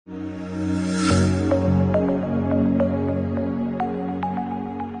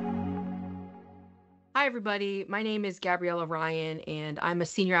everybody. My name is Gabriella Ryan, and I'm a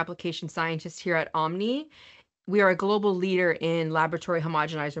senior application scientist here at Omni. We are a global leader in laboratory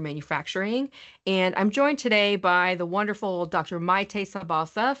homogenizer manufacturing, and I'm joined today by the wonderful Dr. Maite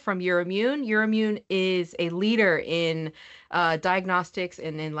Sabalza from EUROIMMUN. EUROIMMUN is a leader in diagnostics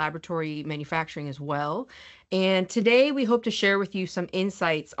and in laboratory manufacturing as well. And today we hope to share with you some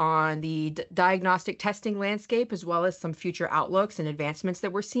insights on the diagnostic testing landscape, as well as some future outlooks and advancements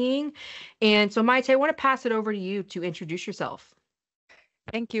that we're seeing. And so, Maite, I want to pass it over to you to introduce yourself.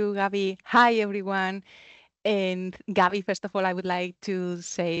 Thank you, Gabby. Hi, everyone. And Gabby, first of all, I would like to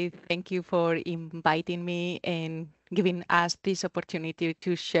say thank you for inviting me and giving us this opportunity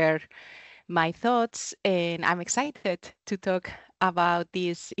to share my thoughts. And I'm excited to talk about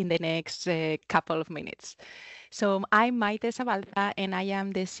this in the next couple of minutes. So I'm Maite Sabalza, and I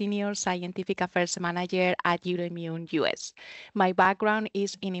am the Senior Scientific Affairs Manager at EUROIMMUN US. My background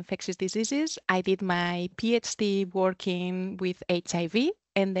is in infectious diseases. I did my PhD working with HIV,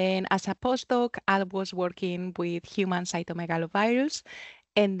 and then as a postdoc, I was working with human cytomegalovirus,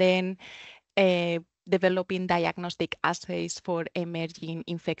 and then developing diagnostic assays for emerging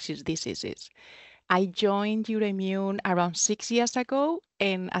infectious diseases. I joined EUROIMMUN around 6 years ago,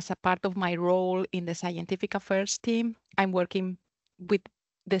 and as a part of my role in the scientific affairs team, I'm working with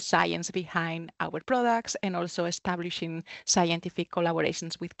the science behind our products and also establishing scientific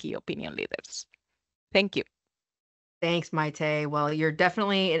collaborations with key opinion leaders. Thank you. Thanks, Maite. Well, you're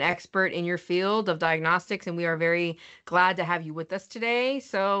definitely an expert in your field of diagnostics, and we are very glad to have you with us today.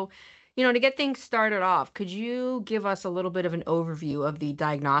 So, to get things started off, could you give us a little bit of an overview of the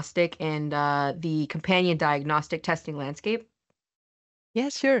diagnostic and the companion diagnostic testing landscape?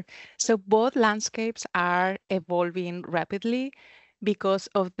 Yes, sure. So both landscapes are evolving rapidly because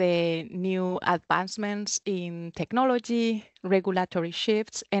of the new advancements in technology, regulatory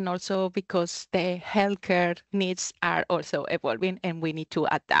shifts, and also because the healthcare needs are also evolving and we need to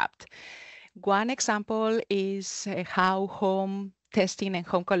adapt. One example is how home testing and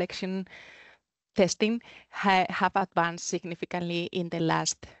home collection testing have advanced significantly in the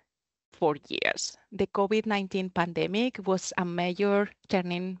last 4 years. The COVID-19 pandemic was a major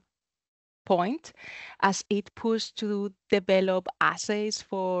turning point as it pushed to develop assays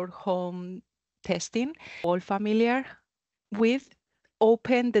for home testing. All familiar with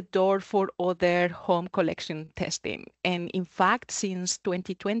opened the door for other home collection testing. And in fact, since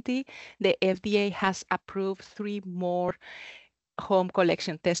 2020, the FDA has approved 3 more home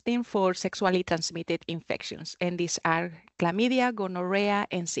collection testing for sexually transmitted infections. And these are chlamydia, gonorrhea,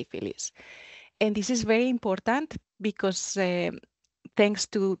 and syphilis. And this is very important because thanks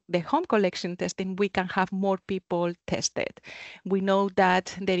to the home collection testing, we can have more people tested. We know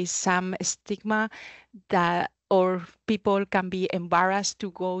that there is some stigma that or people can be embarrassed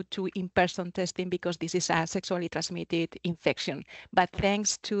to go to in-person testing because this is a sexually transmitted infection. But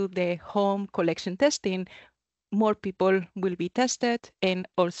thanks to the home collection testing, more people will be tested, and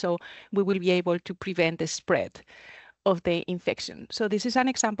also we will be able to prevent the spread of the infection. So this is an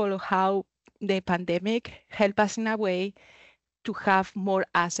example of how the pandemic helped us in a way to have more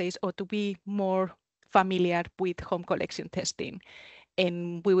assays or to be more familiar with home collection testing.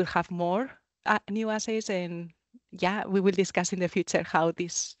 And we will have more new assays, and yeah, we will discuss in the future how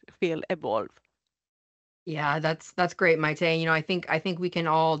this field evolve. Yeah, that's great, Maite. I think we can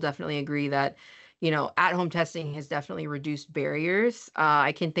all definitely agree that, at-home testing has definitely reduced barriers.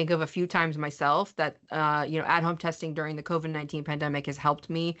 I can think of a few times myself that, at-home testing during the COVID-19 pandemic has helped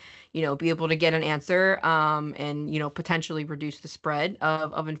me, be able to get an answer, and, potentially reduce the spread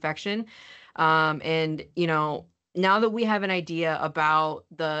of infection. And, now that we have an idea about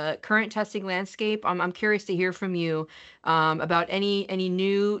the current testing landscape, I'm curious to hear from you about any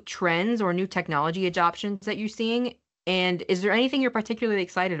new trends or new technology adoptions that you're seeing. And is there anything you're particularly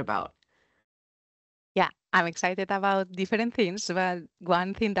excited about? Yeah, I'm excited about different things, but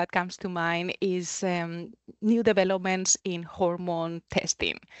one thing that comes to mind is new developments in hormone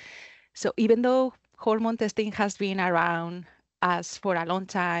testing. So even though hormone testing has been around us for a long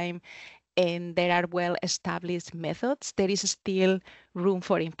time and there are well-established methods, there is still room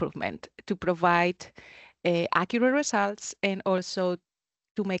for improvement to provide accurate results and also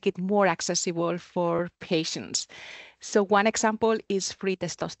to make it more accessible for patients. So one example is free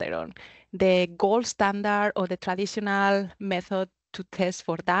testosterone. The gold standard or the traditional method to test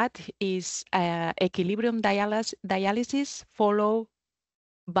for that is equilibrium dialysis followed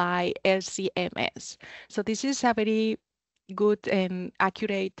by LCMS. So this is a very good and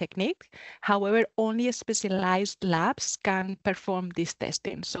accurate technique. However, only specialized labs can perform this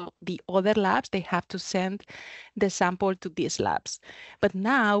testing. So the other labs, they have to send the sample to these labs. But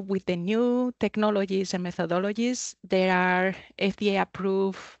now with the new technologies and methodologies, there are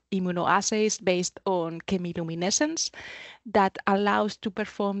FDA-approved immunoassays based on chemiluminescence that allows to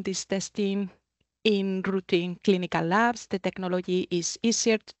perform this testing in routine clinical labs. The technology is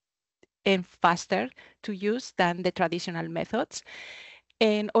easier and faster to use than the traditional methods.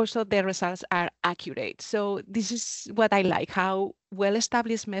 And also the results are accurate. So this is what I like, how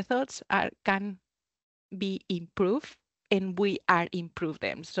well-established methods can be improved, and we are improve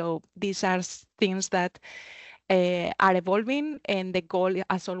them. So these are things that are evolving, and the goal,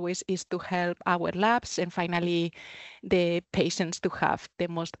 as always, is to help our labs and finally the patients to have the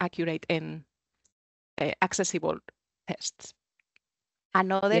most accurate and accessible tests.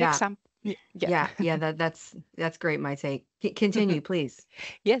 Another Yeah. example, Yeah, that's great, Maite. Continue, please.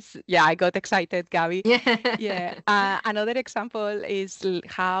 Yes, yeah, I got excited, Gabby. Yeah. Yeah, another example is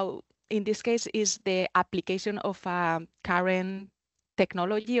how, in this case, is the application of current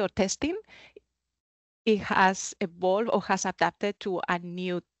technology or testing. It has evolved or has adapted to a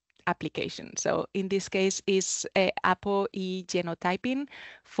new application. So in this case is ApoE genotyping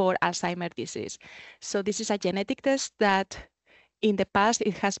for Alzheimer's disease. So this is a genetic test that in the past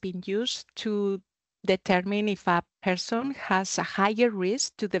it has been used to determine if a person has a higher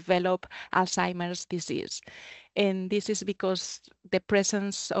risk to develop Alzheimer's disease. And this is because the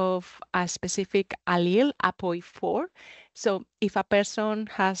presence of a specific allele, ApoE4. So if a person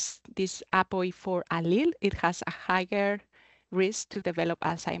has this ApoE4 allele, it has a higher risk to develop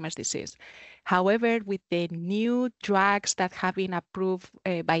Alzheimer's disease. However, with the new drugs that have been approved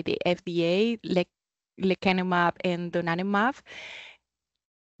by the FDA, lecanemab and donanemab,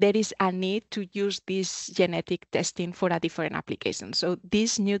 there is a need to use this genetic testing for a different application. So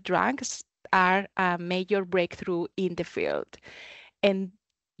these new drugs are a major breakthrough in the field. And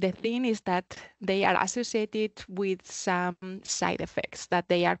the thing is that they are associated with some side effects that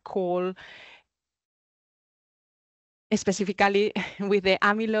they are called specifically with the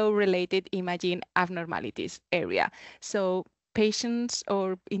amyloid-related imaging abnormalities area. So patients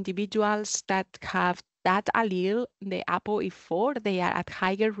or individuals that have that allele, the ApoE4, they are at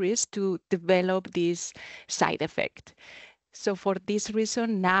higher risk to develop this side effect. So for this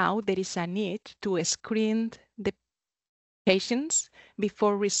reason, now there is a need to screen the patients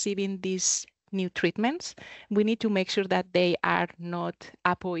before receiving these new treatments. We need to make sure that they are not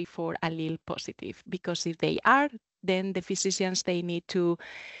ApoE4 allele positive, because if they are, then the physicians, they need to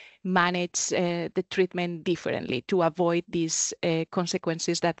manage the treatment differently to avoid these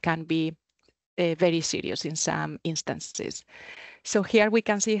consequences that can be very serious in some instances. So here we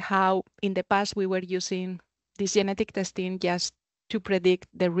can see how in the past we were using this genetic testing just to predict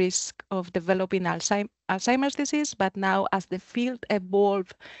the risk of developing Alzheimer's disease, but now as the field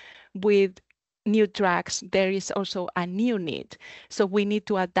evolved with new drugs, there is also a new need. So we need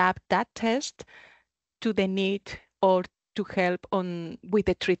to adapt that test to the need or to help with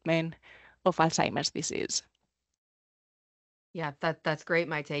the treatment of Alzheimer's disease. Yeah, that's great,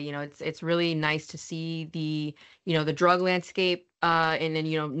 Maite. It's really nice to see the drug landscape, and then,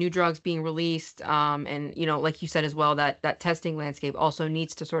 new drugs being released, and, like you said as well, that testing landscape also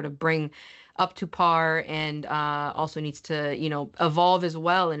needs to sort of bring up to par, and also needs to, evolve as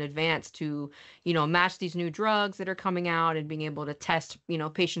well in advance to, match these new drugs that are coming out, and being able to test,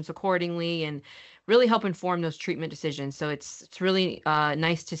 patients accordingly, and really help inform those treatment decisions. So it's really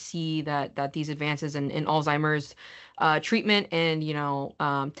nice to see that these advances in Alzheimer's treatment and,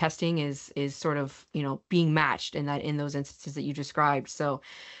 testing is sort of, being matched in those instances that you described. So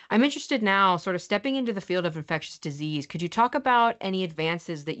I'm interested now, sort of stepping into the field of infectious disease. Could you talk about any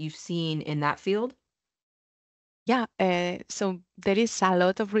advances that you've seen in that field? Yeah, so there is a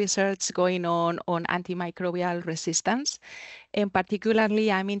lot of research going on antimicrobial resistance. And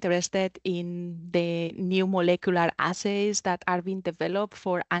particularly, I'm interested in the new molecular assays that are being developed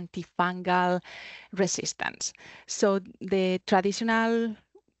for antifungal resistance. So the traditional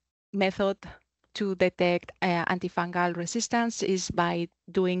method to detect antifungal resistance is by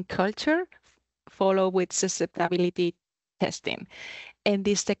doing culture, followed with susceptibility testing. And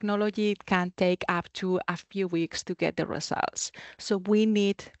this technology can take up to a few weeks to get the results. So we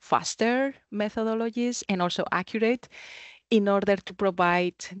need faster methodologies and also accurate in order to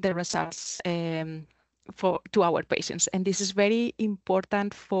provide the results to our patients. And this is very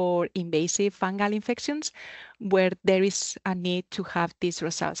important for invasive fungal infections, where there is a need to have these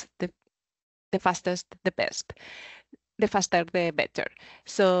results, the fastest, the best. The faster, the better.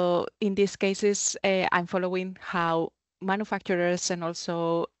 So in these cases, I'm following how manufacturers and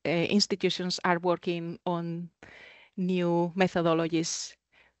also institutions are working on new methodologies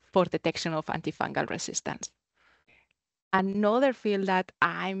for detection of antifungal resistance. Another field that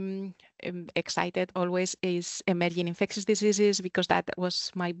I'm excited always is emerging infectious diseases, because that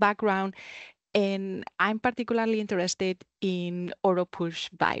was my background. And I'm particularly interested in Oropouche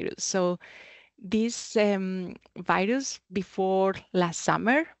virus. So this virus, before last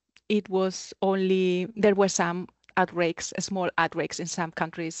summer, there were some outbreaks, small outbreaks in some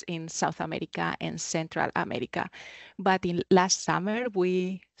countries in South America and Central America. But in last summer,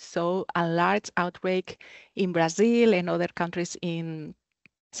 we saw a large outbreak in Brazil and other countries in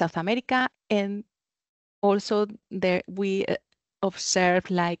South America. And also there we observed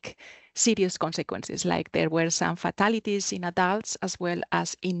like serious consequences, like there were some fatalities in adults as well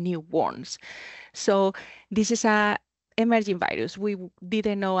as in newborns. So this is a emerging virus. We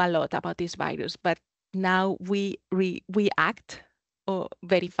didn't know a lot about this virus, but now we act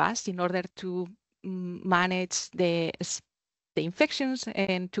very fast in order to manage the infections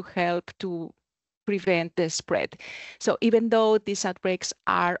and to help to prevent the spread. So even though these outbreaks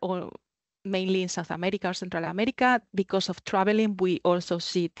are all mainly in South America or Central America, because of traveling, we also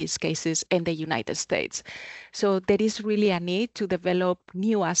see these cases in the United States. So there is really a need to develop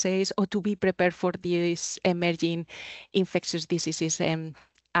new assays or to be prepared for these emerging infectious diseases. And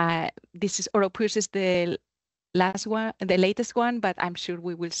this is Oropouche is the last one, the latest one, but I'm sure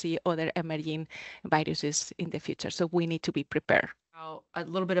we will see other emerging viruses in the future. So we need to be prepared. A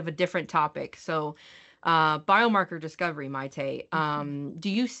little bit of a different topic. So, biomarker discovery, Maite. Do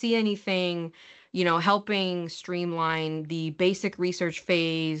you see anything, helping streamline the basic research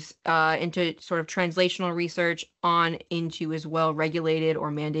phase into sort of translational research on into as well regulated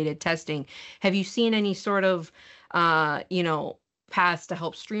or mandated testing? Have you seen any sort of, paths to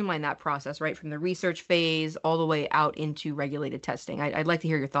help streamline that process, right, from the research phase all the way out into regulated testing? I'd like to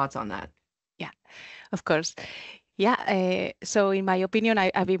hear your thoughts on that. Yeah, of course. Yeah, so in my opinion,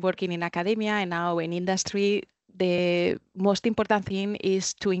 I've been working in academia and now in industry. The most important thing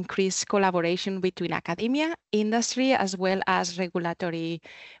is to increase collaboration between academia, industry, as well as regulatory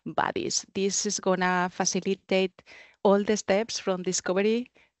bodies. This is going to facilitate all the steps from discovery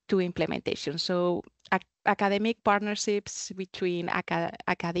to implementation. So academic partnerships between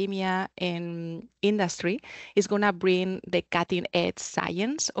academia and industry is going to bring the cutting edge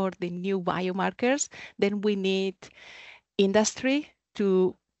science or the new biomarkers. Then we need industry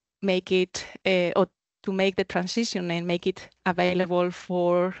to make it or to make the transition and make it available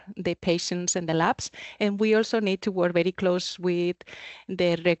for the patients and the labs. And we also need to work very close with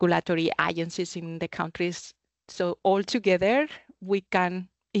the regulatory agencies in the countries. So all together, we can,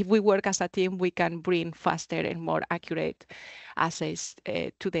 if we work as a team, we can bring faster and more accurate assays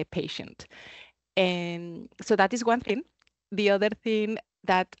to the patient. And so that is one thing. The other thing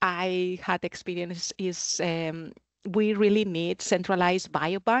that I had experienced is we really need centralized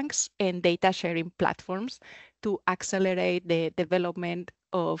biobanks and data sharing platforms to accelerate the development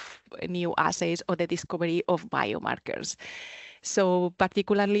of new assays or the discovery of biomarkers. So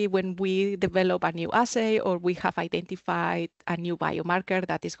particularly when we develop a new assay or we have identified a new biomarker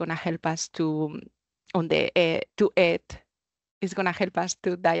that is going to help us to is going to help us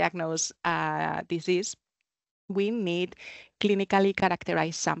to diagnose a disease, we need clinically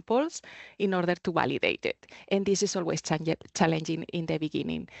characterized samples in order to validate it. And this is always challenging in the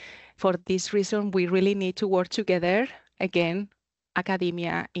beginning. For this reason, we really need to work together, again,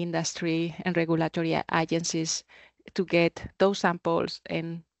 academia, industry, and regulatory agencies to get those samples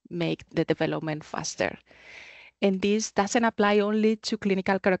and make the development faster. And this doesn't apply only to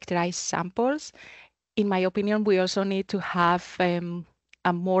clinical characterized samples. In my opinion, we also need to have a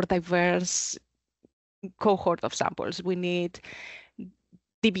more diverse cohort of samples. We need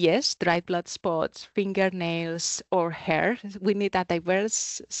DBS, dried blood spots, fingernails, or hair. We need a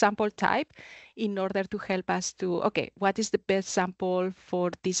diverse sample type in order to help us to, okay, what is the best sample for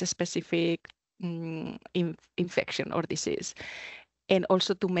this specific infection or disease? And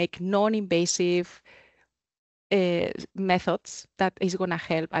also to make non-invasive methods that is going to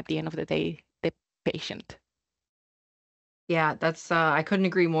help at the end of the day, the patient. Yeah, that's I couldn't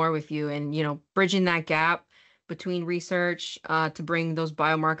agree more with you. And bridging that gap between research to bring those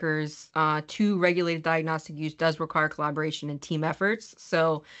biomarkers to regulated diagnostic use does require collaboration and team efforts.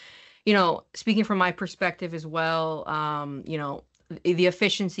 So, speaking from my perspective as well, the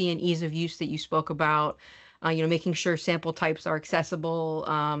efficiency and ease of use that you spoke about making sure sample types are accessible.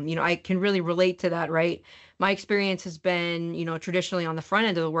 I can really relate to that, right? My experience has been, traditionally on the front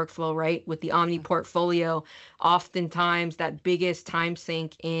end of the workflow, right? With the Omni portfolio, oftentimes that biggest time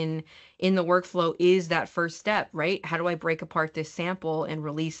sink in the workflow is that first step, right? How do I break apart this sample and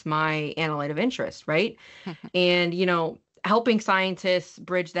release my analyte of interest, right? And, helping scientists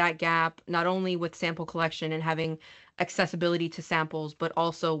bridge that gap, not only with sample collection and having accessibility to samples, but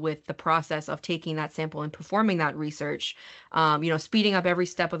also with the process of taking that sample and performing that research. Speeding up every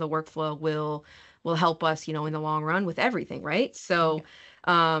step of the workflow will help us, in the long run with everything, right? So,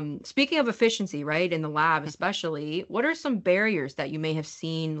 speaking of efficiency, right, in the lab especially, what are some barriers that you may have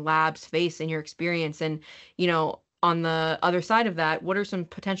seen labs face in your experience? And, on the other side of that, what are some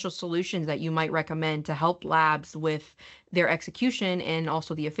potential solutions that you might recommend to help labs with their execution and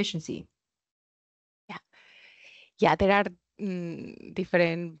also the efficiency? Yeah, yeah, there are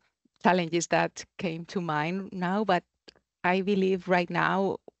different challenges that came to mind now, but I believe right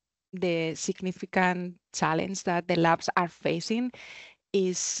now the significant challenge that the labs are facing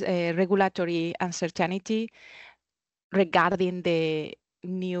is regulatory uncertainty regarding the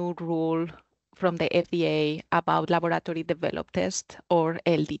new rule from the FDA about laboratory developed test or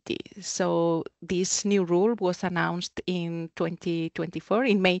LDT. So this new rule was announced in 2024,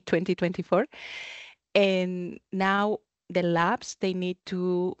 in May 2024. And now the labs, they need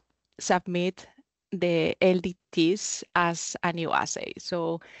to submit the LDTs as a new assay.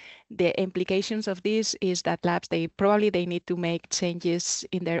 So the implications of this is that labs, they need to make changes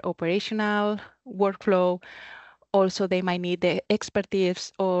in their operational workflow. Also, they might need the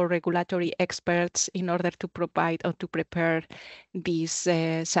expertise or regulatory experts in order to provide or to prepare these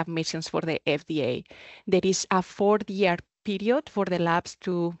submissions for the FDA. There is a 4-year period for the labs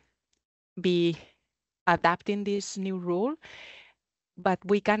to be adapting this new rule, but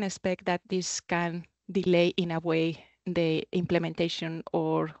we can expect that this can delay in a way the implementation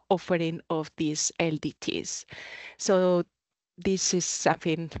or offering of these LDTs. So this is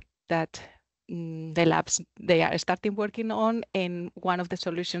something that the labs, they are starting working on. And one of the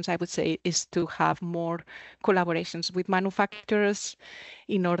solutions I would say is to have more collaborations with manufacturers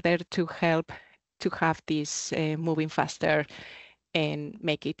in order to help to have this moving faster and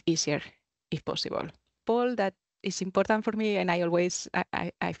make it easier if possible. Paul, that is important for me, and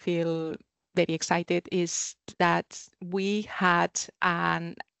I feel very excited, is that we had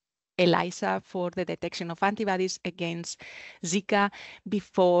an ELISA for the detection of antibodies against Zika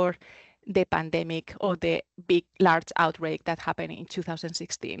before the pandemic or the big, large outbreak that happened in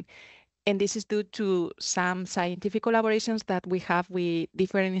 2016. And this is due to some scientific collaborations that we have with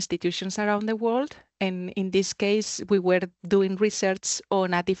different institutions around the world. And in this case, we were doing research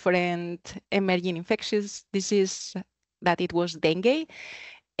on a different emerging infectious disease that it was dengue.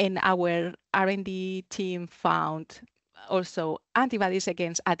 And our R&D team found also antibodies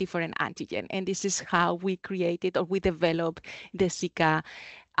against a different antigen. And this is how we created or we developed the Zika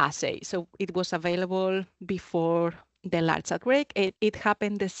assay. So it was available before the large outbreak. It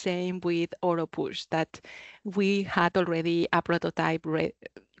happened the same with Oropouche, that we had already a prototype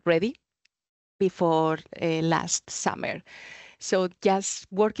ready before last summer. So just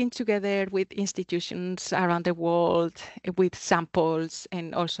working together with institutions around the world, with samples,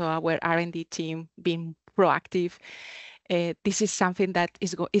 and also our R&D team being proactive, this is something that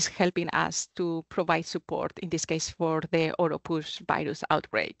is helping us to provide support, in this case, for the Oropouche virus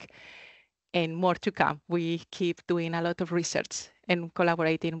outbreak. And more to come. We keep doing a lot of research and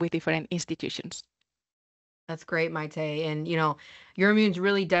collaborating with different institutions. That's great, Maite. And, EUROIMMUN's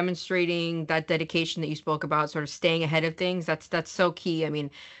really demonstrating that dedication that you spoke about, sort of staying ahead of things. That's so key. I mean,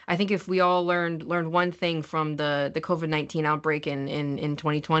 I think if we all learned one thing from the COVID-19 outbreak in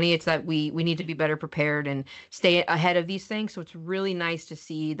 2020, it's that we need to be better prepared and stay ahead of these things. So it's really nice to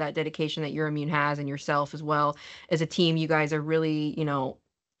see that dedication that EUROIMMUN has, and yourself as well as a team. You guys are really,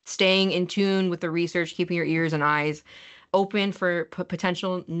 staying in tune with the research, keeping your ears and eyes open for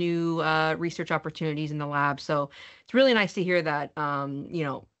potential new research opportunities in the lab. So it's really nice to hear that.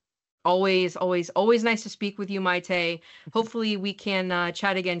 Always nice to speak with you, Maite. Hopefully we can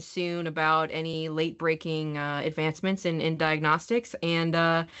chat again soon about any late breaking advancements in diagnostics. And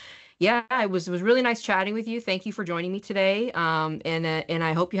yeah, it was really nice chatting with you. Thank you for joining me today. And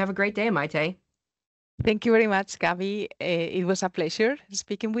I hope you have a great day, Maite. Thank you very much, Gabby. It was a pleasure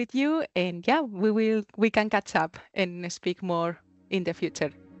speaking with you. And yeah, we can catch up and speak more in the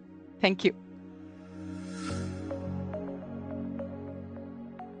future. Thank you.